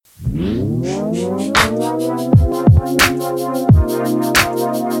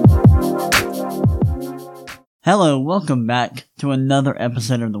Hello, welcome back to another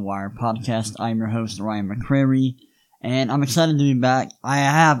episode of the Wire Podcast. I'm your host, Ryan McCrary, and I'm excited to be back. I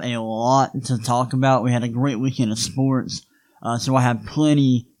have a lot to talk about. We had a great weekend of sports, so I have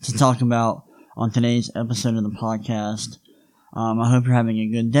plenty to talk about on today's episode of the podcast. I hope you're having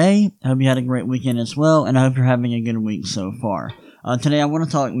a good day. I hope you had a great weekend as well, and I hope you're having a good week so far. Today I want to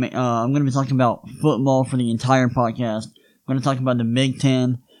talk, I'm going to be talking about football for the entire podcast. I'm going to talk about the Big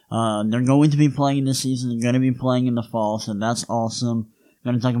Ten. They're going to be playing this season. They're going to be playing in the fall, so that's awesome. I'm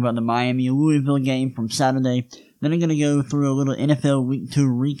going to talk about the Miami-Louisville game from Saturday. Then I'm going to go through a little NFL Week 2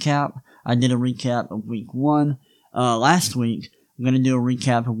 recap. I did a recap of Week 1 last week. I'm going to do a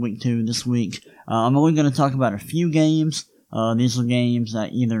recap of Week 2 this week. I'm only going to talk about a few games. These are games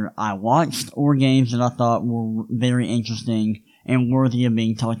that either I watched or games that I thought were very interesting and worthy of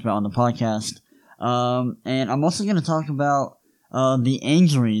being talked about on the podcast. And I'm also going to talk about the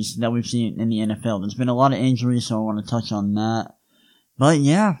injuries that we've seen in the NFL. There's been a lot of injuries, so I want to touch on that. But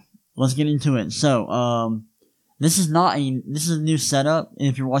yeah, let's get into it. So, this is a new setup.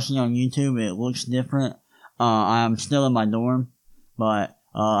 If you're watching on YouTube, it looks different. I'm still in my dorm, but,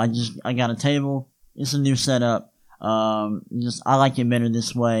 I got a table. It's a new setup. I like it better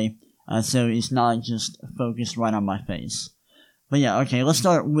this way. So it's not just focused right on my face. But yeah, okay, let's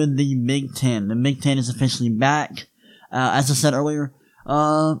start with the Big Ten. The Big Ten is officially back. As I said earlier,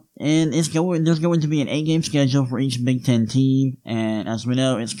 and there's going to be an 8-game schedule for each Big Ten team, and as we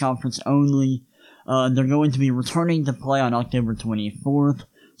know, it's conference only. They're going to be returning to play on October 24th,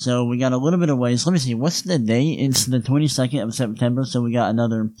 so we got a little bit of ways. Let me see, what's the date? It's the 22nd of September, so we got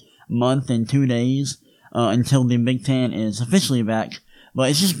another month and 2 days, until the Big Ten is officially back. But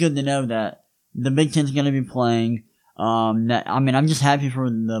it's just good to know that the Big Ten's going to be playing. I'm just happy for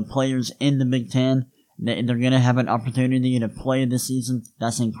the players in the Big Ten. They're going to have an opportunity to play this season.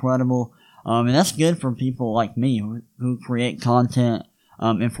 That's incredible. And that's good for people like me who create content.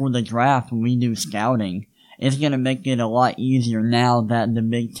 And for the draft, when we do scouting, it's going to make it a lot easier now that the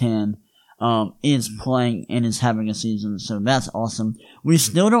Big Ten is playing and is having a season. So that's awesome. We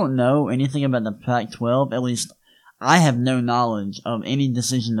still don't know anything about the Pac-12. At least I have no knowledge of any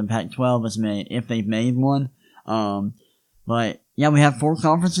decision the Pac-12 has made, if they've made one. But yeah, we have 4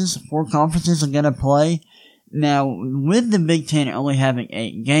 conferences. 4 conferences are going to play. Now, with the Big Ten only having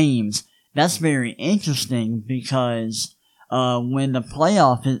 8 games, that's very interesting because when the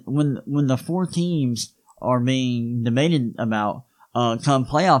playoff when the 4 teams are being debated about come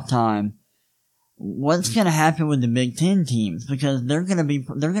playoff time, what's going to happen with the Big Ten teams? Because they're going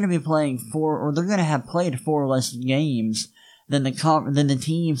to be playing 4, or they're going to have played 4 less games than the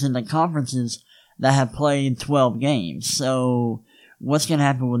teams in the conferences that have played 12 games. So, what's going to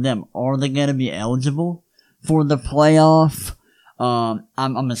happen with them? Are they going to be eligible for the playoff?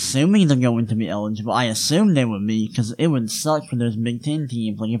 I'm assuming they're going to be eligible. I assume they would be, because it would suck for those Big Ten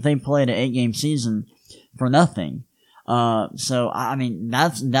teams. Like, if they played an 8-game season for nothing. So, I mean,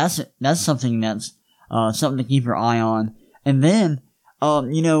 that's something that's, something to keep your eye on. And then,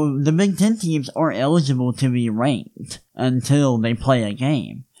 the Big Ten teams aren't eligible to be ranked until they play a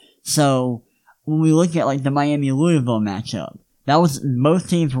game. So, when we look at, like, the Miami-Louisville matchup, both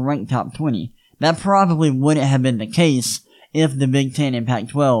teams were ranked top 20. That probably wouldn't have been the case if the Big Ten and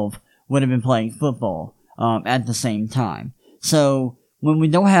Pac-12 would have been playing football, at the same time. So, when we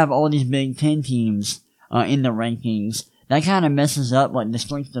don't have all these Big Ten teams, in the rankings, that kind of messes up, like, the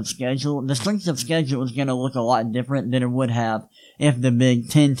strength of schedule. The strength of schedule is gonna look a lot different than it would have if the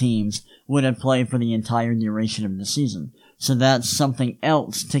Big Ten teams would have played for the entire duration of the season. So that's something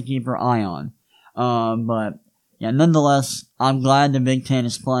else to keep your eye on. But yeah, nonetheless, I'm glad the Big Ten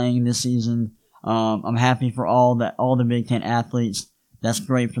is playing this season. I'm happy for all the Big Ten athletes. That's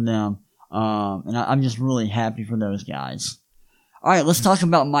great for them. And I'm just really happy for those guys. Alright, let's talk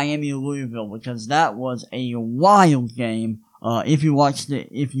about Miami-Louisville, because that was a wild game. If you watched it,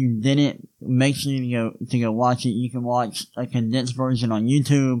 if you didn't, make sure to go watch it. You can watch a condensed version on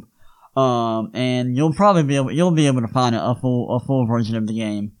YouTube. And you'll be able to find a full version of the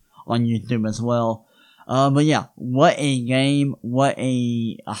game on YouTube as well. But yeah, what a game, what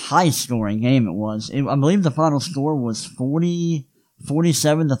a high scoring game it was. I believe the final score was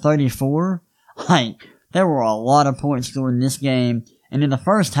 47-34. Like, there were a lot of points scored in this game, and in the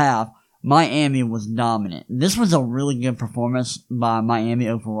first half, Miami was dominant. This was a really good performance by Miami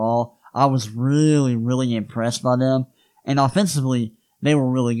overall. I was really, really impressed by them, and offensively, they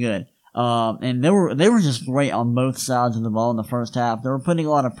were really good. And they were just great on both sides of the ball in the first half. They were putting a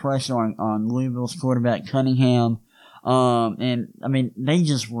lot of pressure on Louisville's quarterback Cunningham. And I mean, they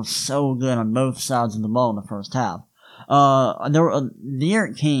just were so good on both sides of the ball in the first half.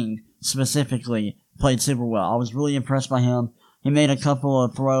 De'Aaron King specifically played super well. I was really impressed by him. He made a couple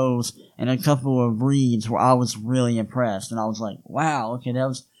of throws and a couple of reads where I was really impressed, and I was like, wow, okay,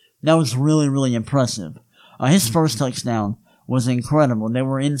 that was really, really impressive. His first touchdown was incredible. They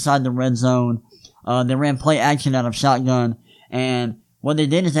were inside the red zone. They ran play action out of shotgun, and what they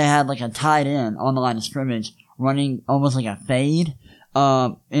did is they had like a tight end on the line of scrimmage running almost like a fade.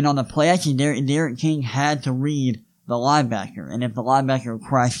 And on the play action, Derek King had to read the linebacker, and if the linebacker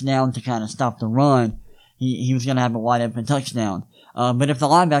crashed down to kind of stop the run, he was going to have a wide open touchdown. But if the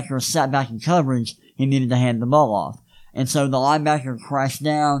linebacker sat back in coverage, he needed to hand the ball off. And so the linebacker crashed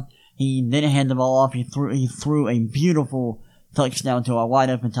down. He didn't hand the ball off. He threw a beautiful touchdown to a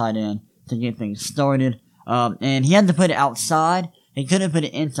wide open tight end to get things started. And he had to put it outside. He couldn't put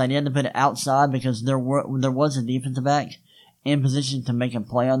it inside. He had to put it outside because there was a defensive back in position to make a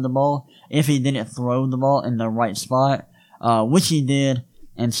play on the ball if he didn't throw the ball in the right spot, which he did.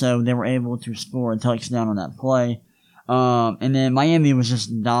 And so they were able to score a touchdown on that play. And then Miami was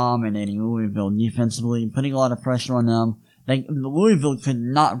just dominating Louisville defensively, putting a lot of pressure on them. Louisville could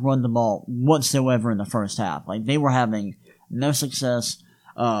not run the ball whatsoever in the first half. Like, they were having no success,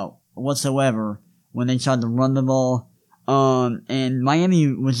 whatsoever when they tried to run the ball. And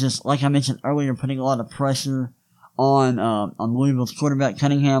Miami was just, like I mentioned earlier, putting a lot of pressure on Louisville's quarterback,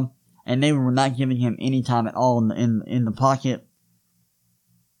 Cunningham, and they were not giving him any time at all in the pocket.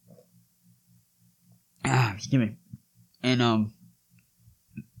 Excuse me. And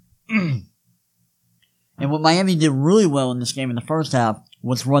and what Miami did really well in this game in the first half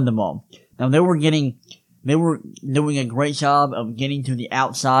was run the ball. Now they were doing a great job of getting to the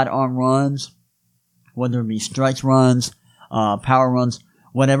outside on runs, whether it be stretch runs, power runs,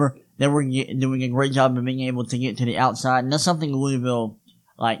 whatever. They were doing a great job of being able to get to the outside, and that's something Louisville,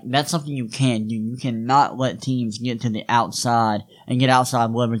 that's something you can't do. You cannot let teams get to the outside and get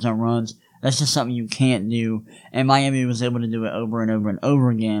outside leverage on runs. That's just something you can't do, and Miami was able to do it over and over and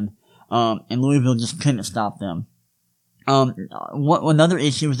over again, and Louisville just couldn't stop them. Another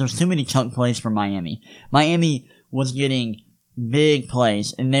issue was there's too many chunk plays for Miami. Miami was getting big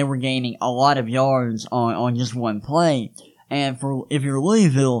plays, and they were gaining a lot of yards on just one play, and if you're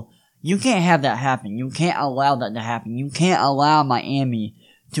Louisville, you can't have that happen. You can't allow that to happen. You can't allow Miami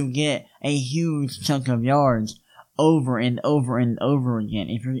to get a huge chunk of yards over and over and over again.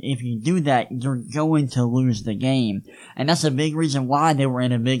 If you do that, you're going to lose the game. And that's a big reason why they were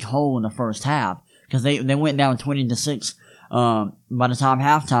in a big hole in the first half. Because they went down 20-6, by the time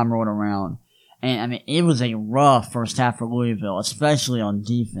halftime rolled around. And, I mean, it was a rough first half for Louisville, especially on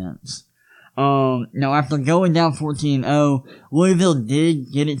defense. Now after going down 14-0, Louisville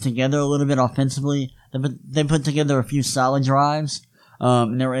did get it together a little bit offensively. They put together a few solid drives,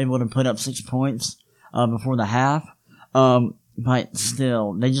 and they were able to put up 6 points before the half. But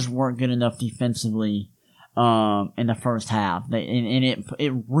still, they just weren't good enough defensively in the first half.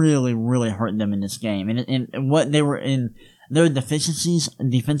 It really, really hurt them in this game. And what they were in, their deficiencies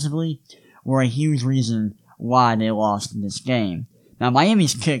defensively were a huge reason why they lost in this game. Now,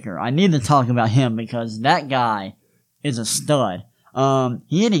 Miami's kicker, I need to talk about him because that guy is a stud.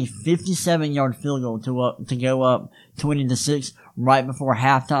 He had a 57-yard field goal to go up 20-6 right before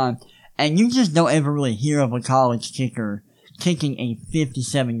halftime. And you just don't ever really hear of a college kicker kicking a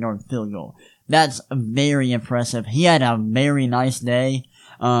 57-yard field goal. That's very impressive. He had a very nice day,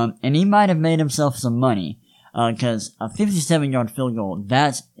 and he might have made himself some money, cause a 57-yard field goal,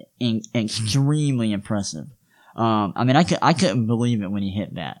 that's extremely impressive. I mean, I couldn't believe it when he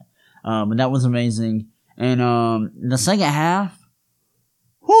hit that. But that was amazing. And, the second half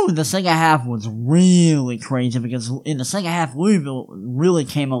was really crazy because in the second half, Louisville really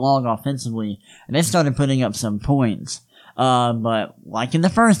came along offensively and they started putting up some points. But like in the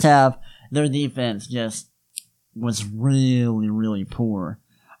first half, their defense just was really, really poor.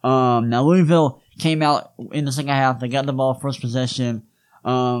 Now Louisville came out in the second half, they got the ball first possession,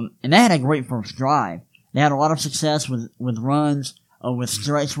 and they had a great first drive. They had a lot of success with runs, with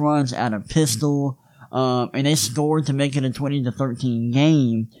stretch runs out of pistol, and they scored to make it a 20-13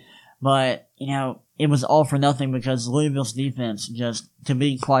 game. But, it was all for nothing because Louisville's defense just, to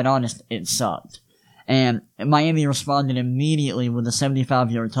be quite honest, it sucked. And Miami responded immediately with a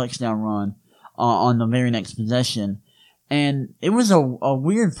 75-yard touchdown run on the very next possession. And it was a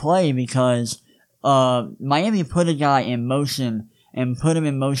weird play because Miami put a guy in motion and put him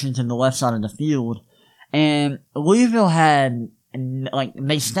in motion to the left side of the field. And Louisville had,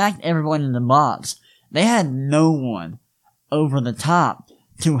 they stacked everyone in the box. They had no one over the top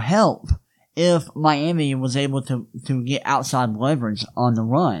to help if Miami was able to get outside leverage on the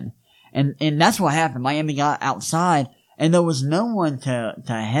run. And that's what happened. Miami got outside and there was no one to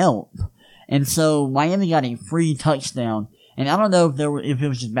help. And so Miami got a free touchdown. And I don't know if it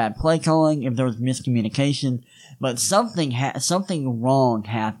was just bad play calling, if there was miscommunication, but something wrong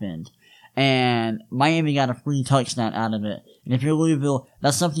happened. And Miami got a free touchdown out of it. And if you're Louisville,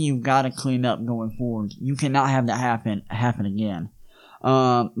 that's something you've got to clean up going forward. You cannot have that happen again.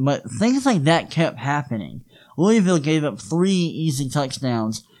 But things like that kept happening. Louisville gave up 3 easy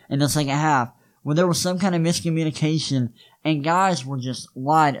touchdowns in the second half where there was some kind of miscommunication and guys were just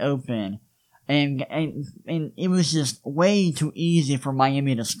wide open. And it was just way too easy for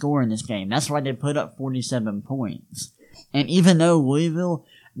Miami to score in this game. That's why they put up 47 points. And even though Louisville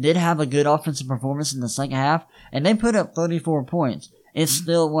did have a good offensive performance in the second half, and they put up 34 points, it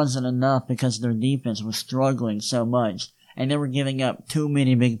still wasn't enough because their defense was struggling so much. And they were giving up too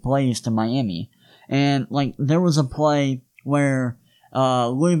many big plays to Miami. And, there was a play where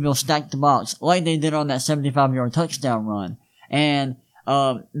Louisville stacked the box, like they did on that 75-yard touchdown run. And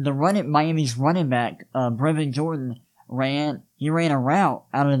Miami's running back, Brevin Jordan, ran a route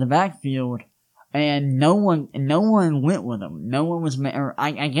out of the backfield, and no one went with him. No one was,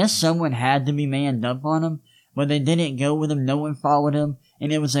 I guess someone had to be manned up on him, but they didn't go with him. No one followed him,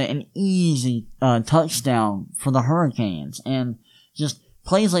 and it was an easy touchdown for the Hurricanes. And just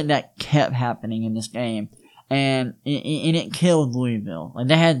plays like that kept happening in this game, and it killed Louisville.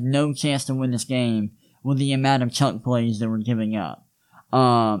 They had no chance to win this game with the amount of chunk plays they were giving up.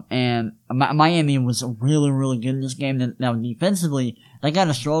 And Miami was really, really good in this game. Now, defensively, they kind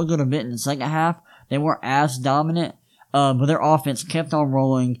of struggled a bit in the second half. They weren't as dominant, but their offense kept on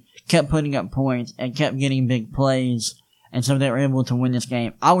rolling, kept putting up points, and kept getting big plays. And so they were able to win this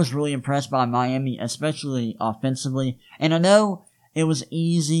game. I was really impressed by Miami, especially offensively. And I know it was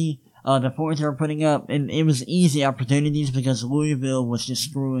easy, the points they were putting up, and it was easy opportunities because Louisville was just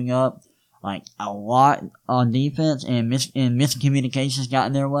screwing up a lot on defense, and miscommunications got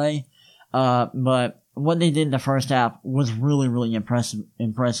in their way. But what they did in the first half was really, really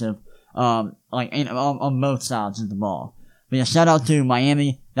impressive, on both sides of the ball. But yeah, shout out to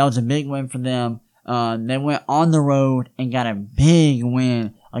Miami. That was a big win for them. They went on the road and got a big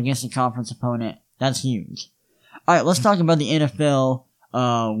win against a conference opponent. That's huge. Alright, let's talk about the NFL,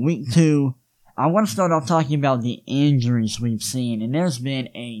 week 2. I want to start off talking about the injuries we've seen, and there's been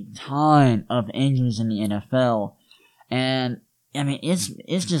a ton of injuries in the NFL, and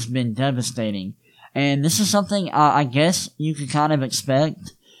it's just been devastating. And this is something I guess you could kind of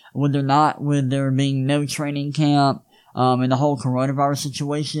expect with there being no training camp, and the whole coronavirus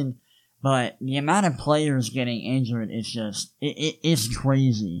situation. But the amount of players getting injured is just it's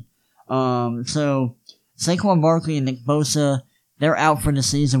crazy. So Saquon Barkley and Nick Bosa, they're out for the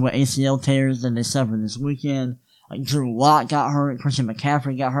season with ACL tears that they suffered this weekend. Drew Lock got hurt, Christian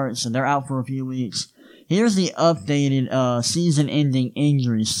McCaffrey got hurt, so they're out for a few weeks. Here's the updated season-ending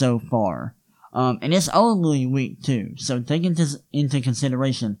injuries so far. And it's only week 2, so take into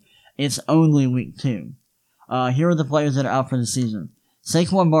consideration, it's only week 2. Here are the players that are out for the season.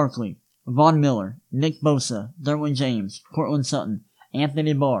 Saquon Barkley, Von Miller, Nick Bosa, Derwin James, Cortland Sutton,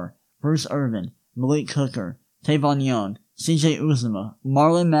 Anthony Barr, Bruce Irvin, Malik Hooker, Tavon Young, C.J. Uzomah,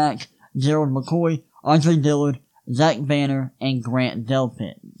 Marlon Mack, Gerald McCoy, Andre Dillard, Zach Banner, and Grant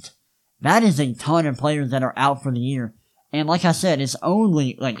Delpit. That is a ton of players that are out for the year. And like I said, it's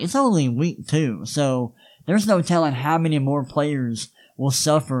only week 2, so there's no telling how many more players will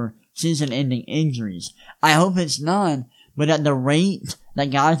suffer season-ending injuries. I hope it's none, but at the rate that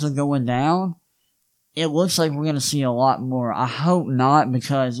guys are going down, it looks like we're going to see a lot more. I hope not,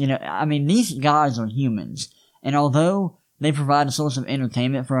 because, these guys are humans. And although they provide a source of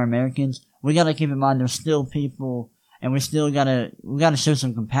entertainment for our Americans, we got to keep in mind they're still people, and we got to show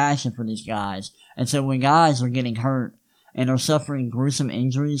some compassion for these guys. And so when guys are getting hurt and are suffering gruesome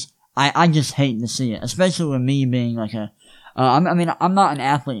injuries, I just hate to see it, especially with me being I'm not an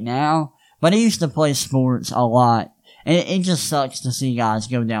athlete now, but I used to play sports a lot, and it just sucks to see guys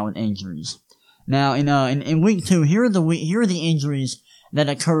go down with injuries. Now, in week 2, here are the injuries that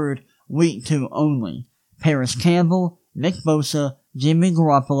occurred week 2 only. Paris Campbell, Nick Bosa, Jimmy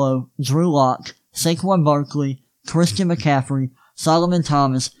Garoppolo, Drew Lock, Saquon Barkley, Christian McCaffrey, Solomon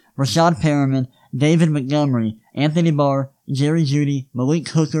Thomas, Rashad Perriman, David Montgomery, Anthony Barr, Jerry Jeudy, Malik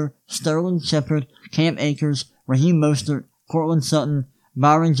Hooker, Sterling Shepard, Cam Akers, Raheem Mostert, Cortland Sutton,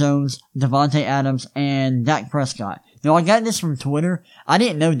 Byron Jones, Devontae Adams, and Dak Prescott. Now, I got this from Twitter. I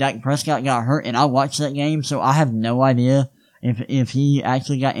didn't know Dak Prescott got hurt, and I watched that game, so I have no idea if he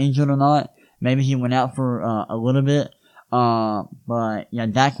actually got injured or not. Maybe he went out for a little bit. But yeah,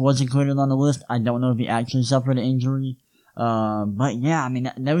 Dak was included on the list. I don't know if he actually suffered an injury. But yeah,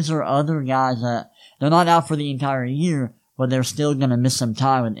 those are other guys that they're not out for the entire year, but they're still gonna miss some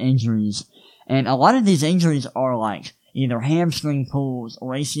time with injuries. And a lot of these injuries are like either hamstring pulls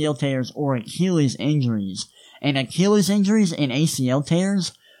or ACL tears or Achilles injuries. And Achilles injuries and ACL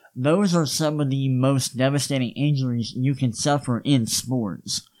tears, those are some of the most devastating injuries you can suffer in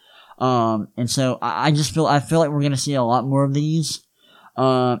sports. And so I feel like we're gonna see a lot more of these,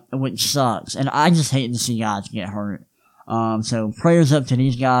 which sucks. And I just hate to see guys get hurt. So prayers up to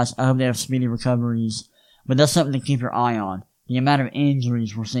these guys. I hope they have speedy recoveries. But that's something to keep your eye on. The amount of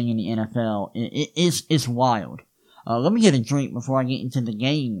injuries we're seeing in the NFL, it's wild. Let me get a drink before I get into the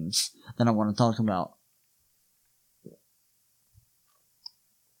games that I want to talk about.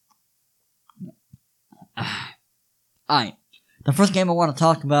 Alright. The first game I want to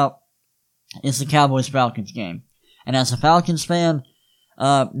talk about is the Cowboys-Falcons game. And as a Falcons fan,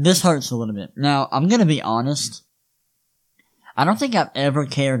 this hurts a little bit. Now, I'm gonna be honest. I don't think I've ever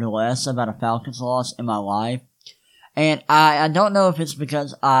cared less about a Falcons loss in my life. And I don't know if it's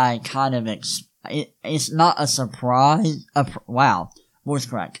because I kind of it's not a surprise. Wow. Voice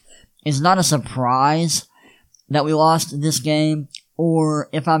crack. It's not a surprise that we lost this game, or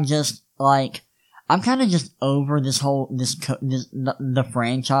if I'm just like, I'm kind of just over the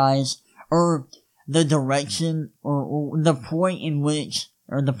franchise, or the direction, or the point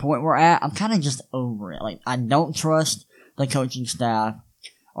we're at. I'm kind of just over it. Like, I don't trust the coaching staff,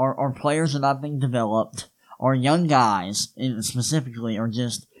 or players are not being developed, or young guys, specifically, are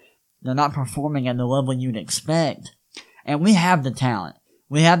just, they're not performing at the level you'd expect. And we have the talent.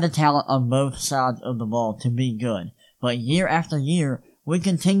 We have the talent on both sides of the ball to be good. But year after year, we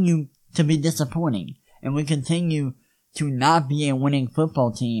continue to be disappointing. And we continue to not be a winning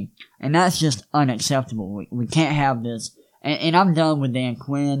football team. And that's just unacceptable. We can't have this. And I'm done with Dan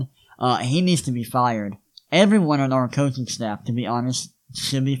Quinn. He needs to be fired. Everyone on our coaching staff, to be honest,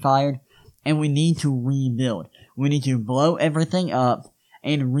 should be fired. And we need to rebuild. We need to blow everything up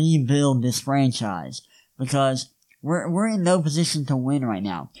and rebuild this franchise. Because we're in no position to win right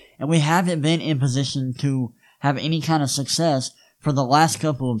now. And we haven't been in position to have any kind of success for the last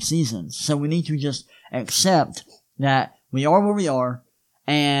couple of seasons. So we need to just accept that we are where we are,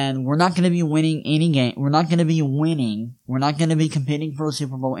 and we're not going to be winning any game. We're not going to be winning. We're not going to be competing for a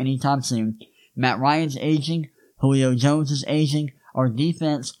Super Bowl anytime soon. Matt Ryan's aging. Julio Jones is aging. Our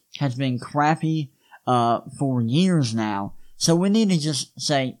defense has been crappy for years now. So we need to just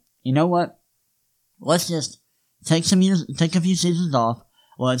say, you know what? Let's just take a few seasons off.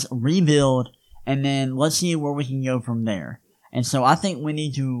 Let's rebuild, and then let's see where we can go from there. And so I think we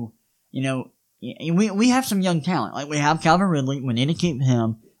need to, we have some young talent. Like, we have Calvin Ridley. We need to keep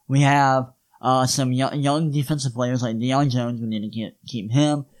him. We have some young defensive players like Deion Jones. We need to keep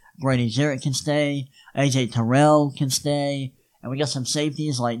him. Grady Jarrett can stay. AJ Terrell can stay. And we got some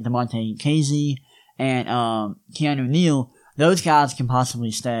safeties like DeMonte Casey and Keanu Neal. Those guys can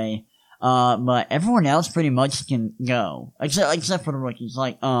possibly stay. But everyone else pretty much can go. Except for the rookies.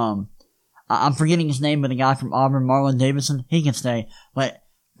 Like, I'm forgetting his name, but the guy from Auburn, Marlon Davidson, he can stay. But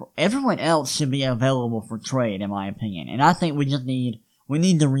everyone else should be available for trade, in my opinion. And I think we need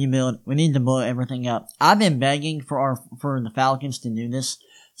to rebuild. We need to blow everything up. I've been begging for the Falcons to do this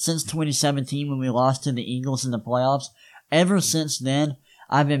since 2017 when we lost to the Eagles in the playoffs. Ever since then,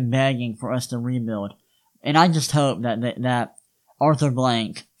 I've been begging for us to rebuild. And I just hope that Arthur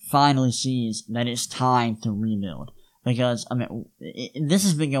Blank finally sees that it's time to rebuild. Because, this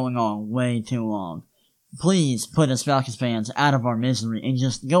has been going on way too long. Please put us Falcons fans out of our misery and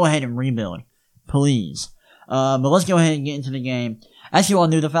just go ahead and rebuild. Please. But let's go ahead and get into the game. As you all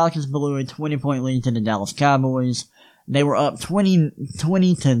knew, the Falcons blew a 20-point lead to the Dallas Cowboys. They were up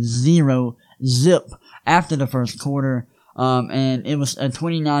 20-0 zip after the first quarter. And it was a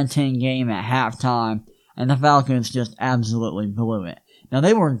 29-10 game at halftime. And the Falcons just absolutely blew it. Now,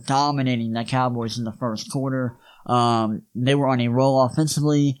 they were dominating the Cowboys in the first quarter. They were on a roll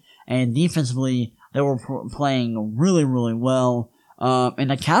offensively, and defensively, they were playing really, really well.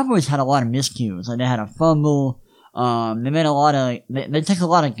 And the Cowboys had a lot of miscues. Like, they had a fumble. They took a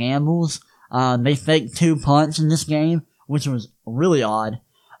lot of gambles. They faked 2 punts in this game, which was really odd.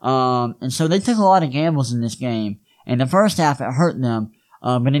 And so they took a lot of gambles in this game. And the first half, it hurt them.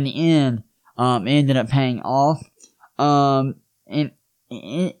 But in the end, it ended up paying off. And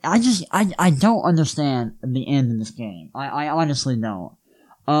I don't understand the end of this game. I honestly don't.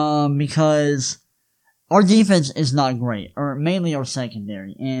 Because our defense is not great, or mainly our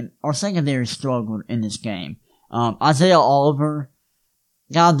secondary, and our secondary struggled in this game. Isaiah Oliver,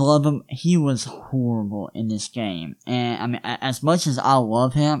 God love him, he was horrible in this game. And as much as I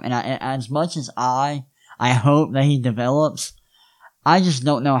love him, and as much as I hope that he develops, I just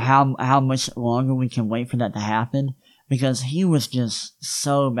don't know how much longer we can wait for that to happen. because he was just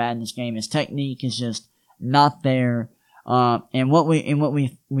so bad in this game. His technique is just not there. And what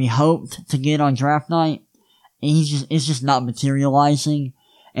we hoped to get on draft night, it's just not materializing.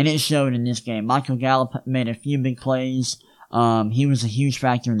 And it showed in this game. Michael Gallup made a few big plays. He was a huge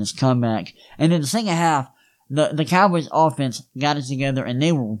factor in this comeback. And in the second half, the Cowboys offense got it together and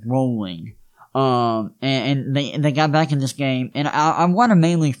they were rolling. And they got back in this game. And I want to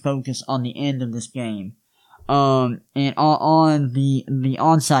mainly focus on the end of this game. And on the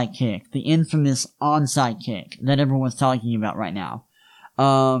onside kick, the infamous onside kick that everyone's talking about right now.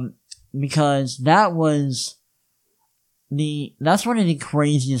 Because that's one of the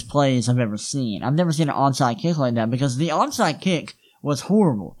craziest plays I've ever seen. I've never seen an onside kick like that because the onside kick was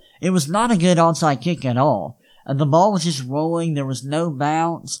horrible. It was not a good onside kick at all. The ball was just rolling. There was no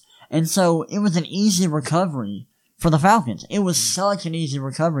bounce. And so it was an easy recovery for the Falcons. It was such an easy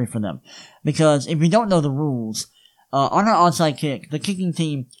recovery for them. Because if you don't know the rules, on an onside kick, the kicking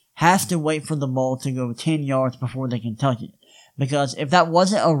team has to wait for the ball to go 10 yards before they can touch it. Because if that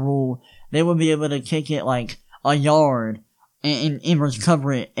wasn't a rule, they would be able to kick it like a yard and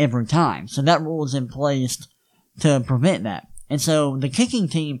recover it every time. So that rule is in place to prevent that. And so the kicking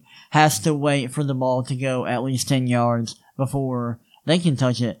team has to wait for the ball to go at least 10 yards before they can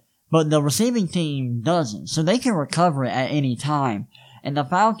touch it. But the receiving team doesn't. So they can recover it at any time. And the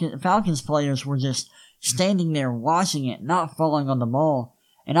Falcons players were just standing there watching it, not falling on the ball.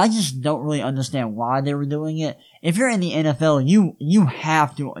 And I just don't really understand why they were doing it. If you're in the NFL, you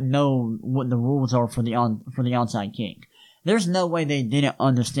have to know what the rules are for the onside kick. There's no way they didn't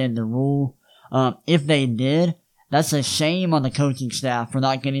understand the rule. If they did, that's a shame on the coaching staff for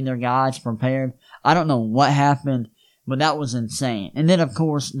not getting their guys prepared. I don't know what happened, but that was insane. And then, of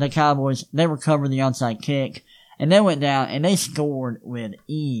course, the Cowboys, they recovered the onside kick, and they went down, and they scored with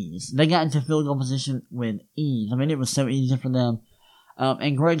ease. They got into field goal position with ease. I mean, it was so easy for them.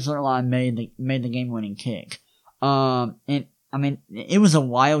 And Greg Zuerlein made the game-winning kick. And, I mean, it was a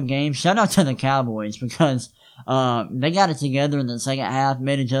wild game. Shout out to the Cowboys, because they got it together in the second half,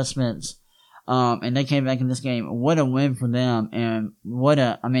 made adjustments, and they came back in this game. What a win for them, and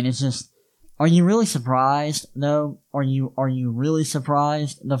it's just, are you really surprised, though? Are you really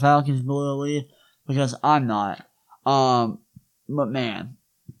surprised the Falcons blew a lead? Because I'm not. But man,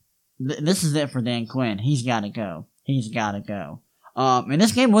 this is it for Dan Quinn. He's gotta go. And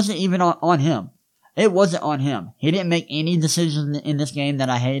this game wasn't even on him. It wasn't on him. He didn't make any decisions in this game that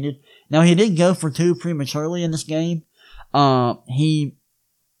I hated. Now, he did go for 2 prematurely in this game. He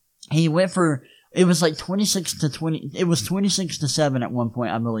went for, it was like 26-20, it was 26-7 at one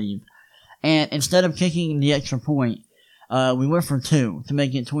point, I believe. And instead of kicking the extra point, we went for 2 to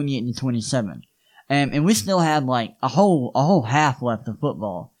make it 28-27. And we still had like a whole half left of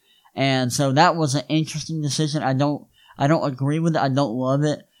football. And so that was an interesting decision. I don't agree with it. I don't love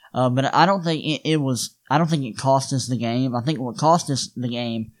it. But I don't think I don't think it cost us the game. I think what cost us the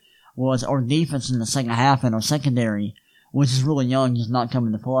game was our defense in the second half and our secondary, which is really young, just not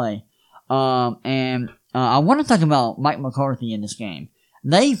coming to play. I want to talk about Mike McCarthy in this game.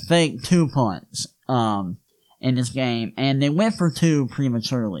 They faked 2 punts, in this game, and they went for 2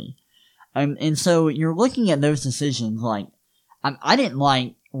 prematurely. And so you're looking at those decisions like, I didn't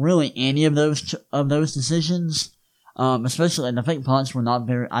like really any of those decisions. Especially the fake punts were not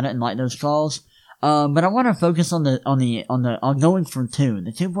very, I didn't like those calls. But I want to focus on going for 2,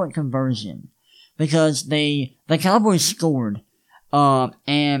 the 2-point conversion. Because the Cowboys scored,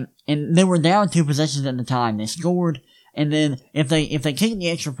 and they were down 2 possessions at the time. They scored, and then if they kick the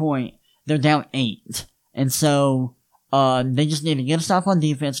extra point, they're down 8. And so, they just need to get a stop on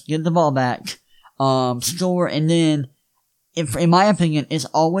defense, get the ball back, score, and then, in my opinion, it's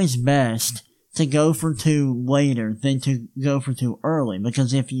always best to go for 2 later than to go for 2 early.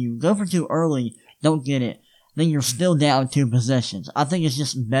 Because if you go for 2 early, don't get it, then you're still down 2 possessions. I think it's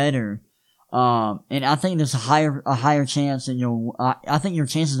just better. And I think there's a higher chance that I think your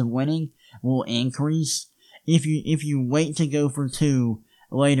chances of winning will increase if you wait to go for 2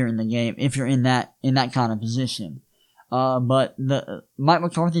 later in the game, if you're in that kind of position. But Mike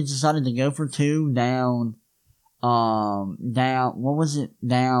McCarthy decided to go for 2 down, what was it?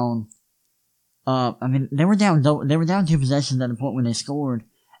 Down, they were down 2 possessions at the point when they scored,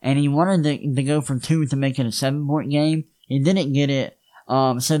 and he wanted to go for 2 to make it a 7-point game. He didn't get it,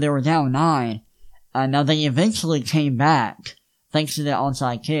 so they were down 9. Now they eventually came back, thanks to that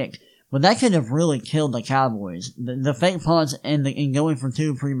onside kick, but that could have really killed the Cowboys. The fake punts and going for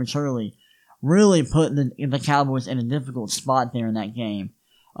 2 prematurely really put the Cowboys in a difficult spot there in that game.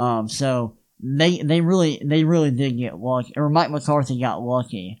 So they really did get lucky, or Mike McCarthy got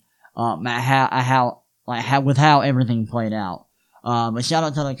lucky. How with how everything played out. But shout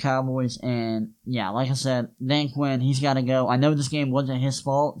out to the Cowboys, and yeah, like I said, Dan Quinn, he's got to go. I know this game wasn't his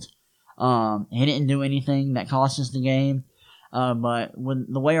fault. He didn't do anything that cost us the game. But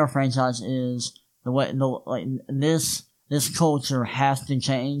with the way our franchise is, this culture has to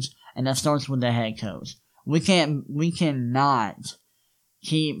change, and that starts with the head coach. We cannot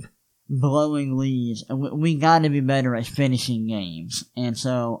keep blowing leads, and we got to be better at finishing games. And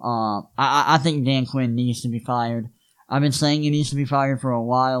so, I think Dan Quinn needs to be fired. I've been saying he needs to be fired for a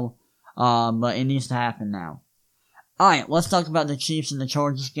while, but it needs to happen now. Alright, let's talk about the Chiefs and the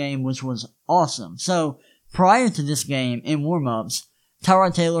Chargers game, which was awesome. So, prior to this game, in warm-ups,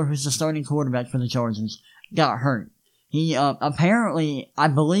 Tyrod Taylor, who's the starting quarterback for the Chargers, got hurt. He, apparently, I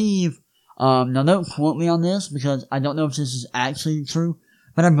believe, now don't quote me on this, because I don't know if this is actually true,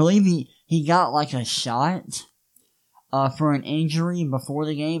 but I believe he got like a shot, for an injury before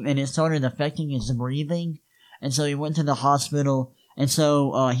the game, and it started affecting his breathing, and so he went to the hospital, and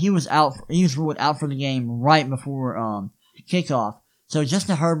so, he was ruled out for the game right before, kickoff. So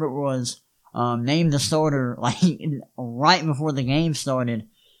Justin Herbert was, named the starter, like, right before the game started,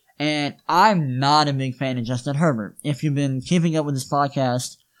 and I'm not a big fan of Justin Herbert. If you've been keeping up with this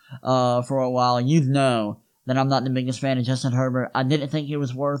podcast, for a while, you'd know that I'm not the biggest fan of Justin Herbert. I didn't think he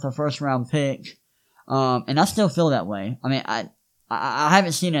was worth a first round pick, and I still feel that way. I mean, I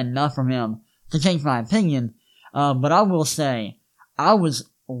haven't seen enough from him to change my opinion, but I will say, I was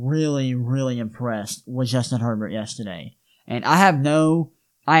really, really impressed with Justin Herbert yesterday. And I have no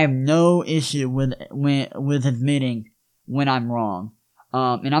issue with admitting when I'm wrong.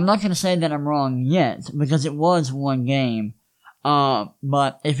 And I'm not gonna say that I'm wrong yet, because it was one game.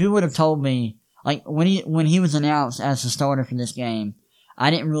 But if you would have told me, like, when he was announced as the starter for this game, I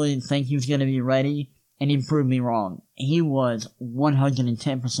didn't really think he was gonna be ready, and he proved me wrong. He was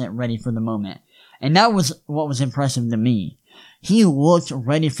 110% ready for the moment. And that was what was impressive to me. He looked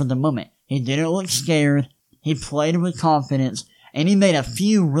ready for the moment. He didn't look scared. He played with confidence. And he made a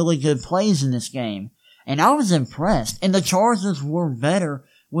few really good plays in this game. And I was impressed. And the Chargers were better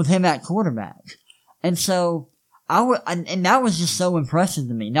with him at quarterback. And so, and that was just so impressive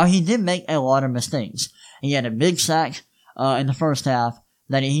to me. Now, he did make a lot of mistakes. He had a big sack, in the first half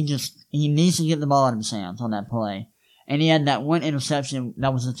that he needs to get the ball out of his hands on that play. And he had that one interception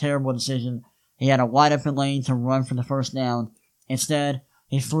that was a terrible decision. He had a wide open lane to run for the first down. Instead,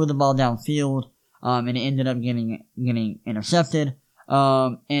 he threw the ball downfield, and it ended up getting intercepted.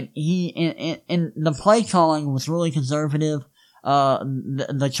 And the play calling was really conservative.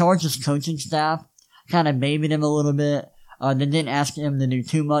 The Chargers coaching staff kind of babied him a little bit. They didn't ask him to do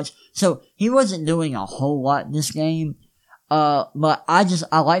too much. So, he wasn't doing a whole lot this game. But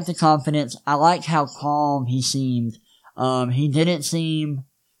I like the confidence. I like how calm he seemed. He didn't seem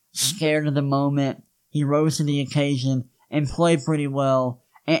scared of the moment. He rose to the occasion and played pretty well.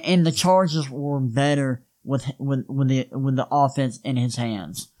 And the Chargers were better with the offense in his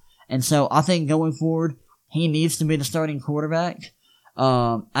hands. And so I think going forward, he needs to be the starting quarterback.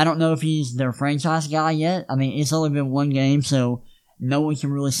 I don't know if he's their franchise guy yet. I mean, it's only been one game, so no one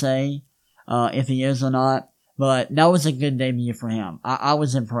can really say, if he is or not. But that was a good debut for him. I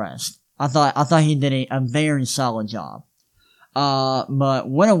was impressed. I thought he did a very solid job. But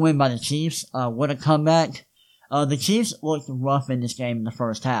what a win by the Chiefs. What a comeback. The Chiefs looked rough in this game in the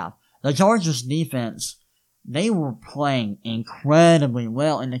first half. The Chargers defense, they were playing incredibly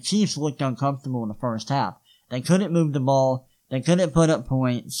well, and the Chiefs looked uncomfortable in the first half. They couldn't move the ball. They couldn't put up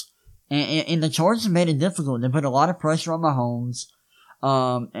points. And the Chargers made it difficult. They put a lot of pressure on Mahomes.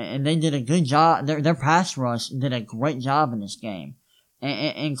 And they did a good job. Their pass rush did a great job in this game.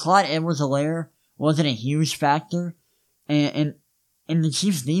 And Clyde Edwards-Helaire wasn't a huge factor. And the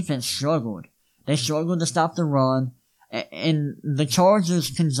Chiefs defense struggled. They struggled to stop the run. And the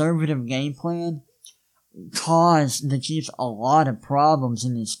Chargers' conservative game plan caused the Chiefs a lot of problems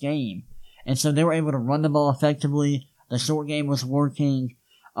in this game. And so they were able to run the ball effectively. The short game was working.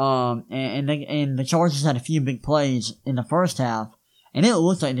 And the Chargers had a few big plays in the first half. And it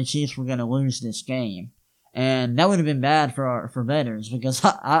looked like the Chiefs were going to lose this game. And that would have been bad for bettors, because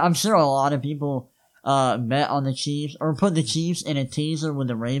I'm sure a lot of people bet on the Chiefs, or put the Chiefs in a teaser with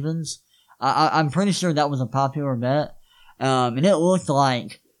the Ravens. I'm pretty sure that was a popular bet. And it looked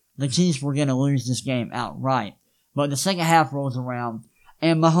like the Chiefs were going to lose this game outright. But the second half rolls around,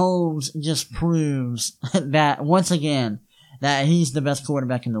 and Mahomes just proves that, once again, that he's the best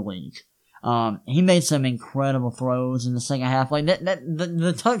quarterback in the league. He made some incredible throws in the second half. Like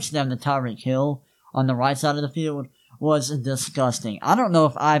the touchdown to Tyreek Hill on the right side of the field was disgusting. I don't know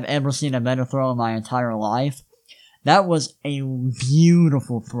if I've ever seen a better throw in my entire life That was a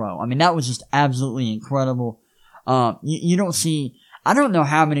beautiful throw. I mean, that was just absolutely incredible. You don't see, I don't know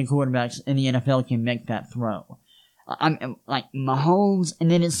how many quarterbacks in the NFL can make that throw. I'm like Mahomes, and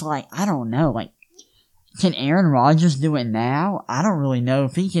then it's like, I don't know, like, can Aaron Rodgers do it now? I don't really know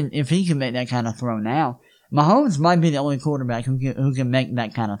if he can make that kind of throw now. Mahomes might be the only quarterback who can make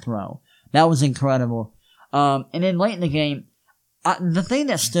that kind of throw. That was incredible. And then late in the game, the thing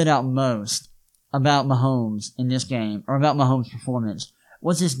that stood out most about Mahomes in this game, or about Mahomes' performance,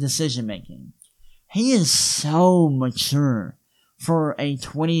 was his decision making. He is so mature for a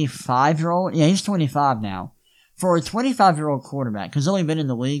 25-year-old. Yeah, he's 25 now. For a 25-year-old quarterback, who's only been in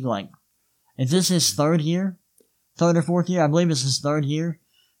the league, like, is this his third or fourth year? I believe it's his third year.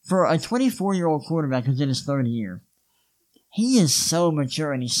 For a 24-year-old quarterback who's in his third year, he is so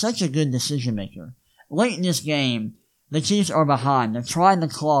mature and he's such a good decision maker. Late in this game, the Chiefs are behind. They're trying to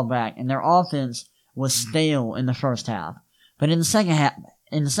claw back, and their offense was stale in the first half. But in the second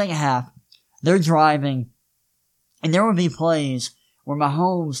half, they're driving, and there would be plays where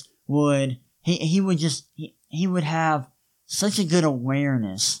Mahomes would have such a good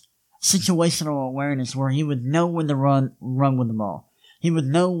awareness, situational awareness, where he would know when to run with the ball. He would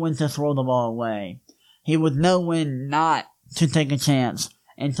know when to throw the ball away. He would know when not to take a chance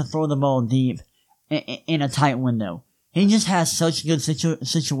and to throw the ball deep in a tight window. He just has such good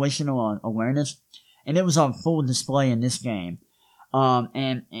situational awareness, and it was on full display in this game.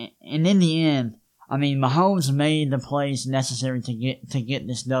 And in the end, I mean, Mahomes made the plays necessary to get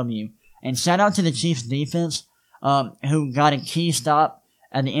this W. And shout out to the Chiefs defense, who got a key stop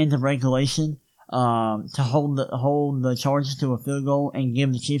at the end of regulation, to hold the Chargers to a field goal and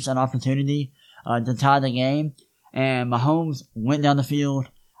give the Chiefs an opportunity, to tie the game. And Mahomes went down the field,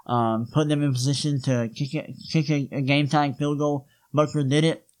 put them in position to kick a game-tying field goal. Butker did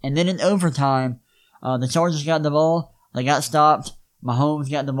it. And then in overtime, the Chargers got the ball. They got stopped. Mahomes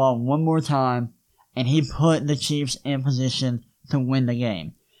got the ball one more time, and he put the Chiefs in position to win the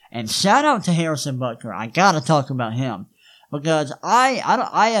game. And shout out to Harrison Butker. I gotta talk about him, because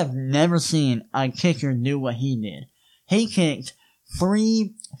I have never seen a kicker do what he did. He kicked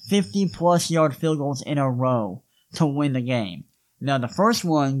 3 50-plus yard field goals in a row to win the game. Now, the first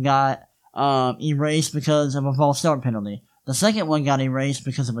one got erased because of a false start penalty. The second one got erased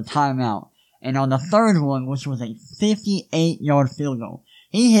because of a timeout. And on the third one, which was a 58-yard field goal,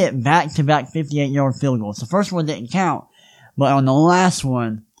 he hit back-to-back 58-yard field goals. The first one didn't count, but on the last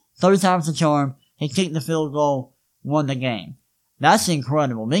one, third time's the charm, he kicked the field goal, won the game. That's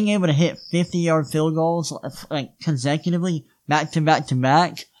incredible. Being able to hit 50-yard field goals, like, consecutively,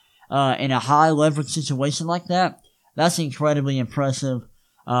 back-to-back-to-back, in a high-leverage situation like that, that's incredibly impressive.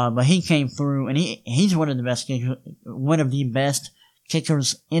 But he came through, and he's one of the best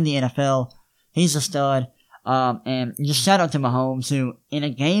kickers in the NFL. He's a stud. And just shout out to Mahomes, who, in a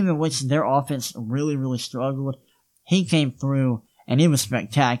game in which their offense really, really struggled, he came through, and he was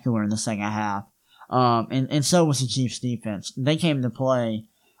spectacular in the second half. And so was the Chiefs defense. They came to play,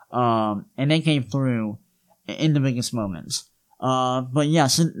 and they came through in the biggest moments. But yeah,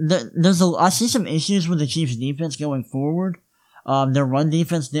 so I see some issues with the Chiefs defense going forward. Their run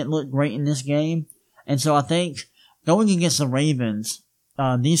defense didn't look great in this game. And so I think going against the Ravens,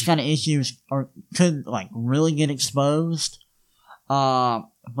 these kind of issues could really get exposed.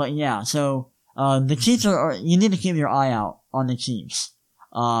 But yeah, so, the Chiefs you need to keep your eye out on the Chiefs.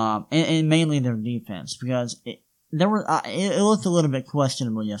 And mainly their defense, because it looked a little bit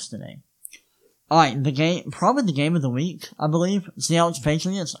questionable yesterday. Alright, probably the game of the week, I believe. Seahawks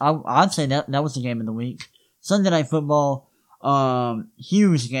Patriots. I'd say that was the game of the week. Sunday Night Football,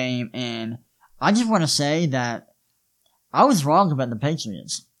 huge game, and I just want to say that I was wrong about the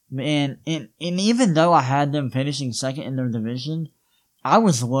Patriots. And even though I had them finishing second in their division, I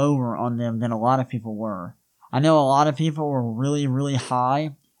was lower on them than a lot of people were. I know a lot of people were really, really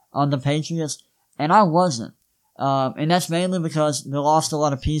high on the Patriots, and I wasn't. And that's mainly because they lost a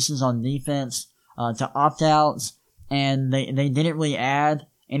lot of pieces on defense, to opt-outs, and they didn't really add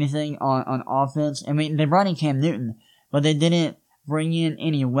anything on offense. I mean, they brought in Cam Newton, but they didn't bring in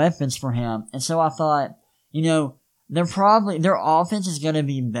any weapons for him. And so I thought, their offense is going to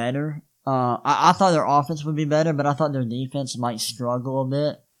be better. I thought their offense would be better, but I thought their defense might struggle a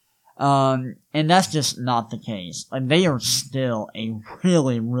bit. And that's just not the case. They are still a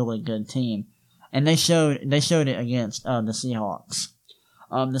really, really good team. And they showed it against, the Seahawks.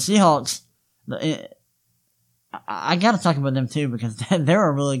 The Seahawks, I gotta talk about them too, because they're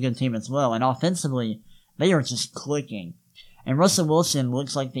a really good team as well. And offensively, they are just clicking. And Russell Wilson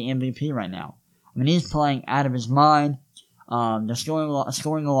looks like the MVP right now. I mean, he's playing out of his mind. They're scoring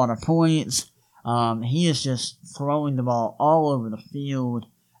a lot of points. He is just throwing the ball all over the field.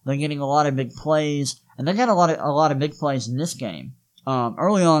 They're getting a lot of big plays, and they got a lot of big plays in this game.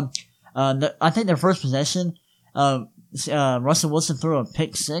 Early on, I think their first possession, Russell Wilson threw a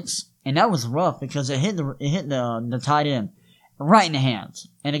pick six, and that was rough because it hit the tight end right in the hands,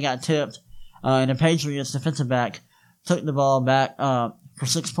 and it got tipped. And the Patriots defensive back took the ball back for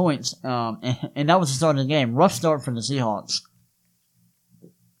 6 points, and that was the start of the game. Rough start for the Seahawks.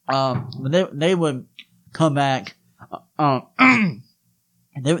 But they would come back.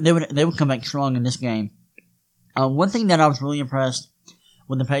 They would come back strong in this game. One thing that I was really impressed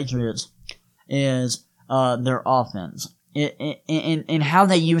with the Patriots is their offense and how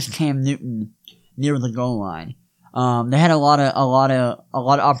they used Cam Newton near the goal line. They had a lot of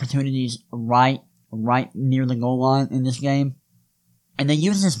opportunities right near the goal line in this game, and they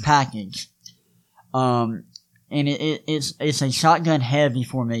used this package. And it's a shotgun heavy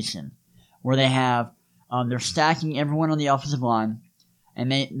formation where they have they're stacking everyone on the offensive line,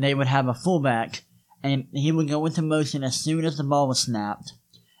 and they would have a fullback, and he would go into motion as soon as the ball was snapped,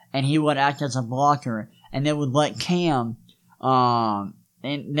 and he would act as a blocker, and they would let Cam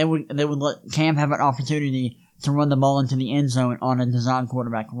they would let Cam have an opportunity to run the ball into the end zone on a design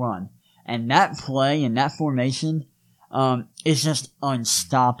quarterback run. And that play and that formation is just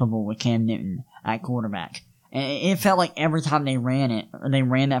unstoppable with Cam Newton at quarterback. And it felt like every time they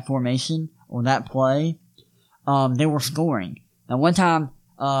ran that formation or that play, they were scoring. Now one time,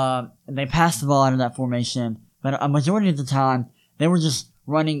 they passed the ball out of that formation, but a majority of the time, they were just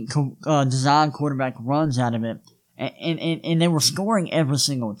running design quarterback runs out of it, and they were scoring every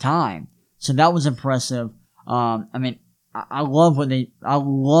single time. So that was impressive. I love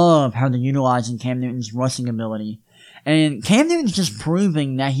how they're utilizing Cam Newton's rushing ability. And Cam Newton's just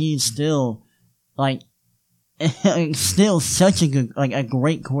proving that he's still such a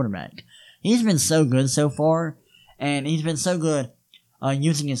great quarterback. He's been so good so far, and he's been so good,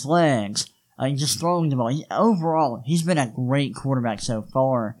 using his legs, just throwing the ball. Overall, he's been a great quarterback so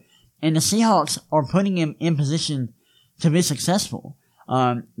far. And the Seahawks are putting him in position to be successful.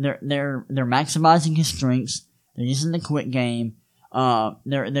 They're maximizing his strengths. They're using the quick game. They're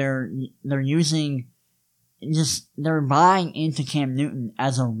buying into Cam Newton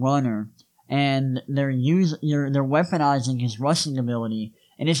as a runner, and they're weaponizing his rushing ability,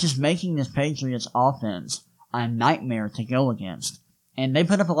 and it's just making this Patriots offense a nightmare to go against. And they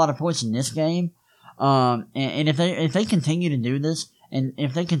put up a lot of points in this game. And if they continue to do this, and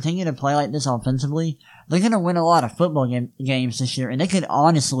if they continue to play like this offensively, they're going to win a lot of football games this year, and they could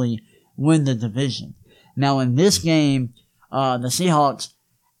honestly win the division. Now, in this game, the Seahawks,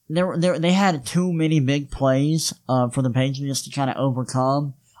 they had too many big plays for the Patriots to kind of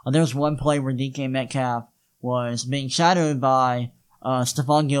overcome. There was one play where DK Metcalf was being shadowed by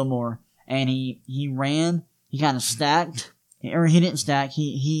Stephon Gilmore, and he ran, he kind of stacked, or he didn't stack,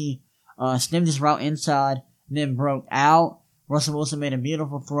 he stemmed his route inside, then broke out. Russell Wilson made a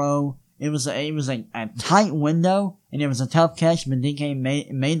beautiful throw. It was a tight window, and it was a tough catch, but DK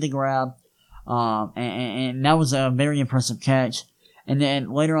made the grab, and that was a very impressive catch. And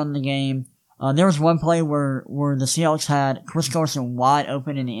then later on in the game, there was one play where the Seahawks had Chris Carson wide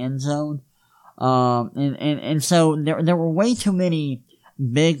open in the end zone, and so there were way too many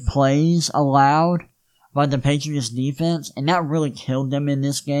big plays allowed by the Patriots defense, and that really killed them in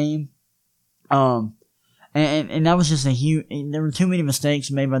this game. And that was just there were too many mistakes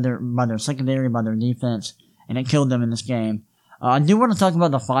made by their secondary, by their defense, and it killed them in this game. I do want to talk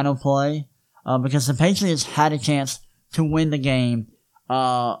about the final play, because the Patriots had a chance to win the game,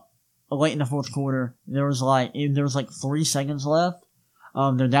 late in the fourth quarter. There was like 3 seconds left.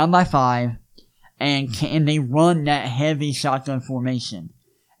 They're down by 5, and they run that heavy shotgun formation.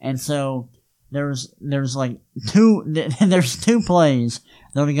 And so, there's two plays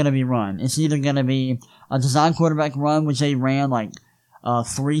that are gonna be run. It's either gonna be a design quarterback run, which they ran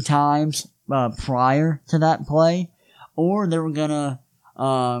 3 times, prior to that play, or they were gonna,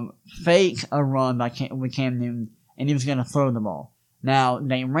 fake a run with Cam Newton, and he was gonna throw the ball. Now,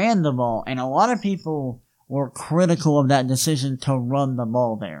 they ran the ball, and a lot of people were critical of that decision to run the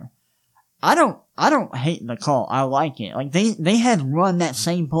ball there. I don't hate the call. I like it. They had run that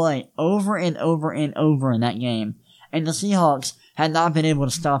same play over and over and over in that game, and the Seahawks had not been able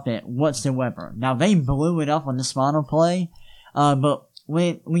to stop it whatsoever. Now, they blew it up on this final play, but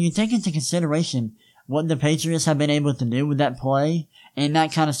when you take into consideration what the Patriots have been able to do with that play and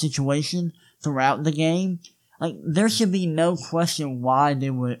that kind of situation throughout the game, there should be no question why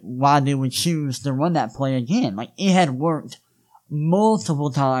they would choose to run that play again. It had worked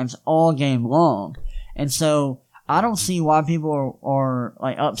multiple times all game long. And so, I don't see why people are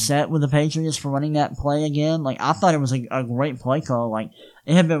like upset with the Patriots for running that play again. Like, I thought it was a great play call. Like,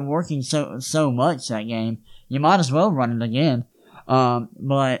 it had been working so much that game. You might as well run it again.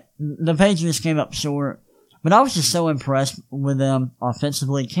 But the Patriots came up short. But I was just so impressed with them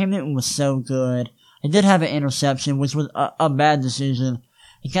offensively. Cam Newton was so good. He did have an interception, which was a bad decision.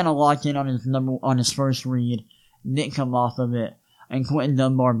 He kind of locked in on his first read, didn't come off of it, and Quentin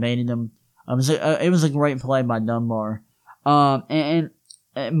Dunbar baited him. It was a great play by Dunbar. But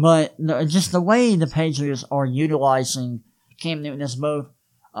just the way the Patriots are utilizing Cam Newton as both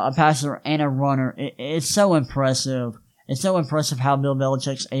a passer and a runner, it's so impressive. It's so impressive how Bill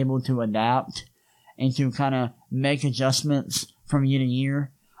Belichick's able to adapt and to kind of make adjustments from year to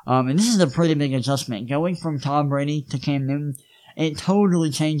year. And this is a pretty big adjustment. Going from Tom Brady to Cam Newton, it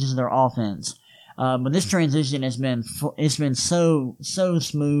totally changes their offense. But this transition has been so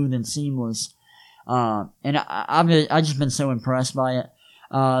smooth and seamless. And I've just been so impressed by it.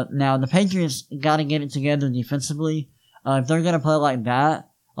 Now the Patriots gotta get it together defensively. If they're gonna play like that,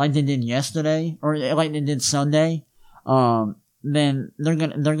 like they did yesterday, or like they did Sunday, then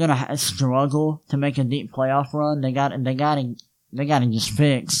they're gonna struggle to make a deep playoff run. They gotta just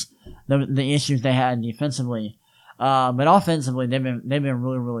fix the issues they had defensively. But offensively, they've been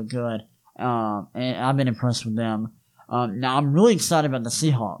really, really good. And I've been impressed with them. Now I'm really excited about the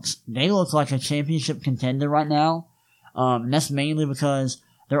Seahawks. They look like a championship contender right now. And that's mainly because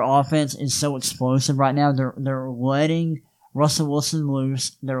their offense is so explosive right now. They're letting Russell Wilson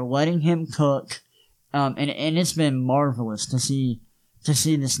loose. They're letting him cook. And it's been marvelous to see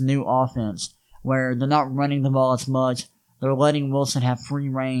this new offense where they're not running the ball as much. They're letting Wilson have free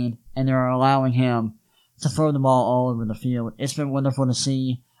reign, and they're allowing him to throw the ball all over the field. It's been wonderful to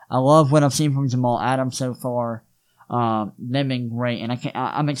see. I love what I've seen from Jamal Adams so far. They've been great, and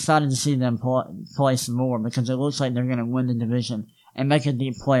I'm excited to see them play some more because it looks like they're going to win the division and make a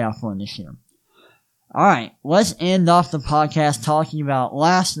deep playoff run this year. Alright, let's end off the podcast talking about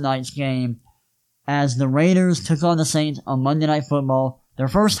last night's game as the Raiders took on the Saints on Monday Night Football, their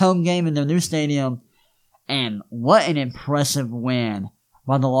first home game in their new stadium, and what an impressive win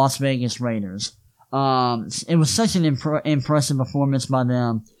by the Las Vegas Raiders. It was such an impressive performance by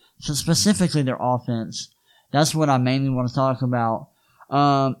them, so specifically their offense. That's what I mainly want to talk about.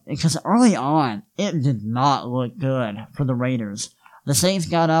 Because early on, it did not look good for the Raiders. The Saints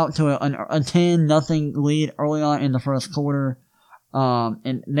got out to a 10-0 lead early on in the first quarter.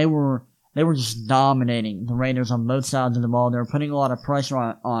 And they were just dominating the Raiders on both sides of the ball. They were putting a lot of pressure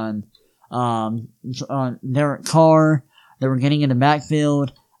on Derek Carr. They were getting in the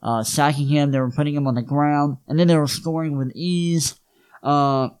backfield, sacking him. They were putting him on the ground, and then they were scoring with ease.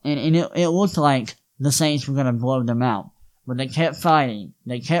 And it looked like the Saints were going to blow them out. But they kept fighting.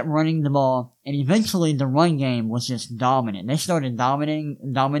 They kept running the ball. And eventually the run game was just dominant. They started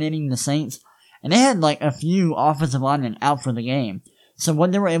dominating the Saints. And they had like a few offensive linemen out for the game. So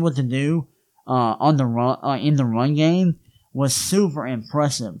what they were able to do, in the run game was super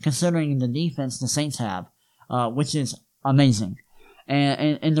impressive considering the defense the Saints have, which is amazing.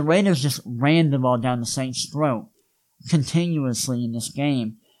 And the Raiders just ran the ball down the Saints' throat continuously in this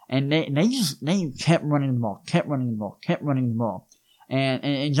game. And they kept running the ball.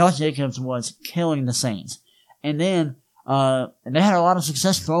 And Josh Jacobs was killing the Saints. And then, they had a lot of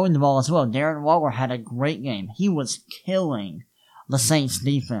success throwing the ball as well. Darren Waller had a great game. He was killing the Saints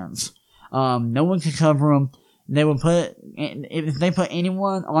defense. No one could cover him. If they put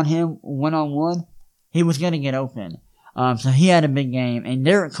anyone on him one-on-one, he was gonna get open. So he had a big game. And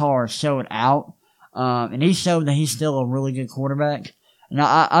Derek Carr showed out. And he showed that he's still a really good quarterback. And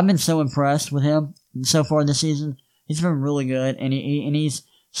I've been so impressed with him so far this season. He's been really good, and he's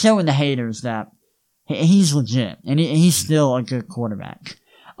showing the haters that he's legit, and he's still a good quarterback.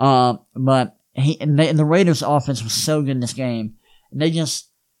 But the Raiders' offense was so good in this game. They just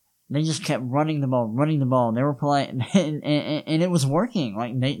kept running the ball. They were playing, and it was working.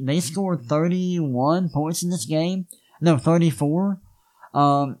 Like they scored 31 points in this game. No, 34.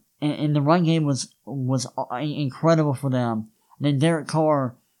 And the run game was incredible for them. Then Derek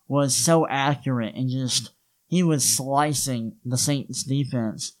Carr was so accurate and he was slicing the Saints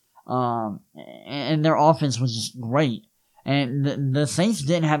defense. And their offense was just great. And the Saints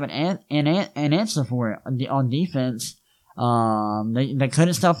didn't have an answer for it on defense. They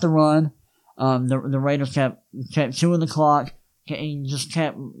couldn't stop the run. The Raiders kept chewing the clock and just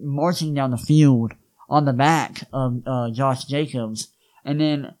kept marching down the field on the back of Josh Jacobs. And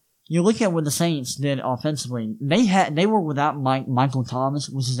then you look at what the Saints did offensively. They were without Michael Thomas,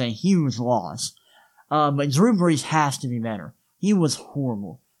 which is a huge loss. But Drew Brees has to be better. He was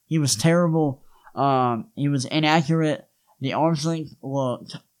horrible. He was terrible. He was inaccurate. The arm's length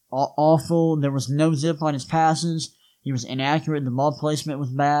looked awful. There was no zip on his passes. He was inaccurate. The ball placement was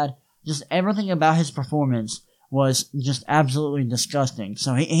bad. Just everything about his performance was just absolutely disgusting.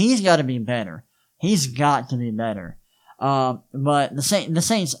 So he's got to be better. He's got to be better. But the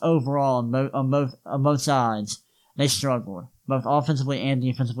Saints overall on both sides, they struggled. Both offensively and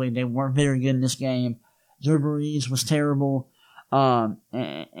defensively, they weren't very good in this game. Drew Brees was terrible. And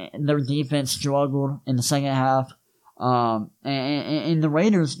their defense struggled in the second half. And the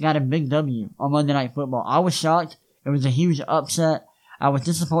Raiders got a big W on Monday Night Football. I was shocked. It was a huge upset. I was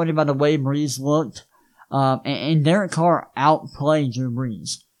disappointed by the way Brees looked. And Derek Carr outplayed Drew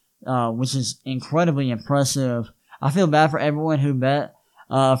Brees, which is incredibly impressive. I feel bad for everyone who bet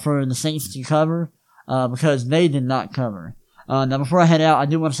for the Saints to cover, because they did not cover. Now, before I head out, I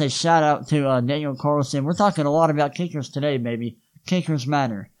do want to say shout out to Daniel Carlson. We're talking a lot about kickers today, baby. Kickers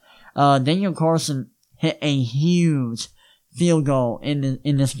matter. Daniel Carlson hit a huge field goal in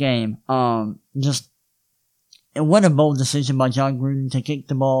this game. Just what a bold decision by John Gruden to kick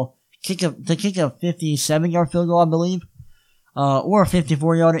the ball, kick a 57-yard field goal, I believe, or a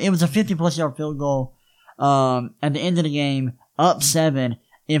 54-yarder. It was a 50-plus yard field goal. At the end of the game, up 7.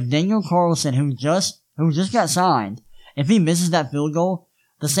 If Daniel Carlson, who just got signed, if he misses that field goal,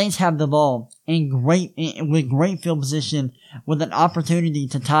 the Saints have the ball with great field position with an opportunity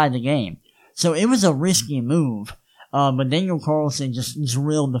to tie the game. So it was a risky move. But Daniel Carlson just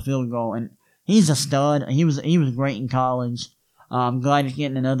drilled the field goal, and he's a stud. He was great in college. I'm glad he's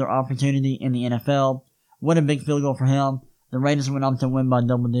getting another opportunity in the NFL. What a big field goal for him. The Raiders went on to win by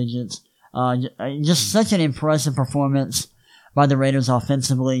double digits. Just such an impressive performance by the Raiders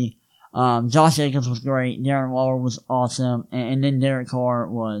offensively. Josh Jacobs was great. Darren Waller was awesome. And then Derek Carr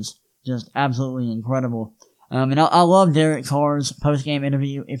was just absolutely incredible. And I love Derek Carr's post-game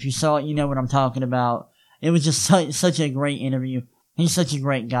interview. If you saw it, you know what I'm talking about. It was just such a great interview. He's such a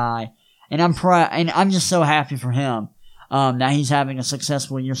great guy. And I'm just so happy for him, that he's having a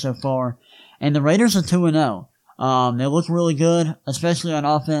successful year so far. And the Raiders are 2-0. They look really good, especially on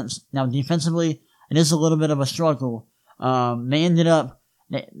offense. Now, defensively, it is a little bit of a struggle. They ended up,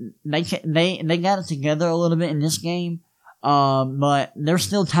 they got it together a little bit in this game. But there's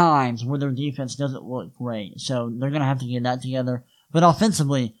still times where their defense doesn't look great. So they're gonna have to get that together. But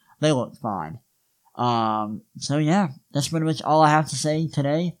offensively, they look fine. So yeah, that's pretty much all I have to say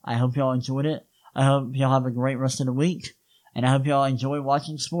today. I hope y'all enjoyed it. I hope y'all have a great rest of the week. And I hope y'all enjoy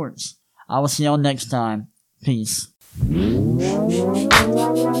watching sports. I will see y'all next time. Peace.